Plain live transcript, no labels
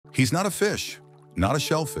He's not a fish, not a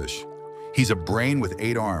shellfish. He's a brain with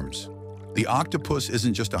 8 arms. The octopus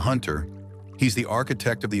isn't just a hunter, he's the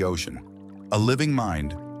architect of the ocean. A living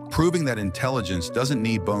mind, proving that intelligence doesn't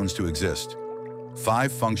need bones to exist.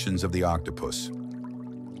 5 functions of the octopus.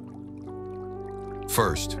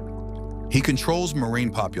 First, he controls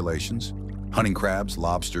marine populations, hunting crabs,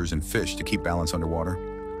 lobsters, and fish to keep balance underwater.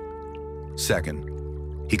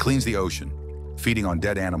 Second, he cleans the ocean, feeding on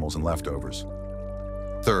dead animals and leftovers.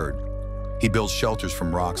 Third, he builds shelters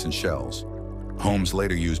from rocks and shells, homes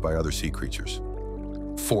later used by other sea creatures.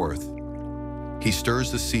 Fourth, he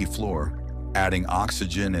stirs the sea floor, adding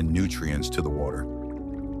oxygen and nutrients to the water.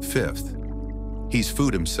 Fifth, he's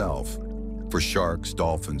food himself for sharks,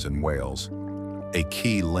 dolphins, and whales, a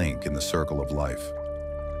key link in the circle of life.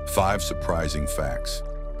 5 surprising facts.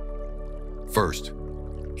 First,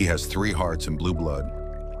 he has 3 hearts and blue blood.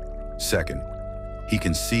 Second, he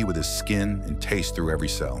can see with his skin and taste through every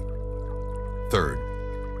cell. Third,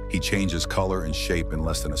 he changes color and shape in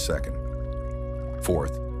less than a second.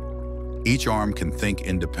 Fourth, each arm can think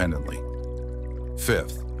independently.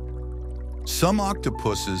 Fifth, some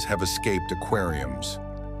octopuses have escaped aquariums,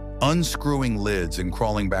 unscrewing lids and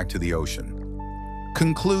crawling back to the ocean.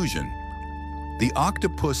 Conclusion: the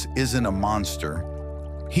octopus isn't a monster,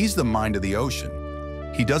 he's the mind of the ocean.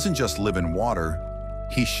 He doesn't just live in water,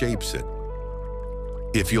 he shapes it.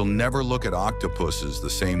 If you'll never look at octopuses the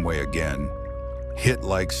same way again, hit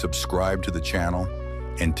like, subscribe to the channel,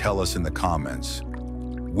 and tell us in the comments,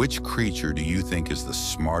 which creature do you think is the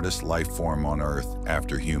smartest life form on Earth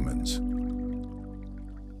after humans?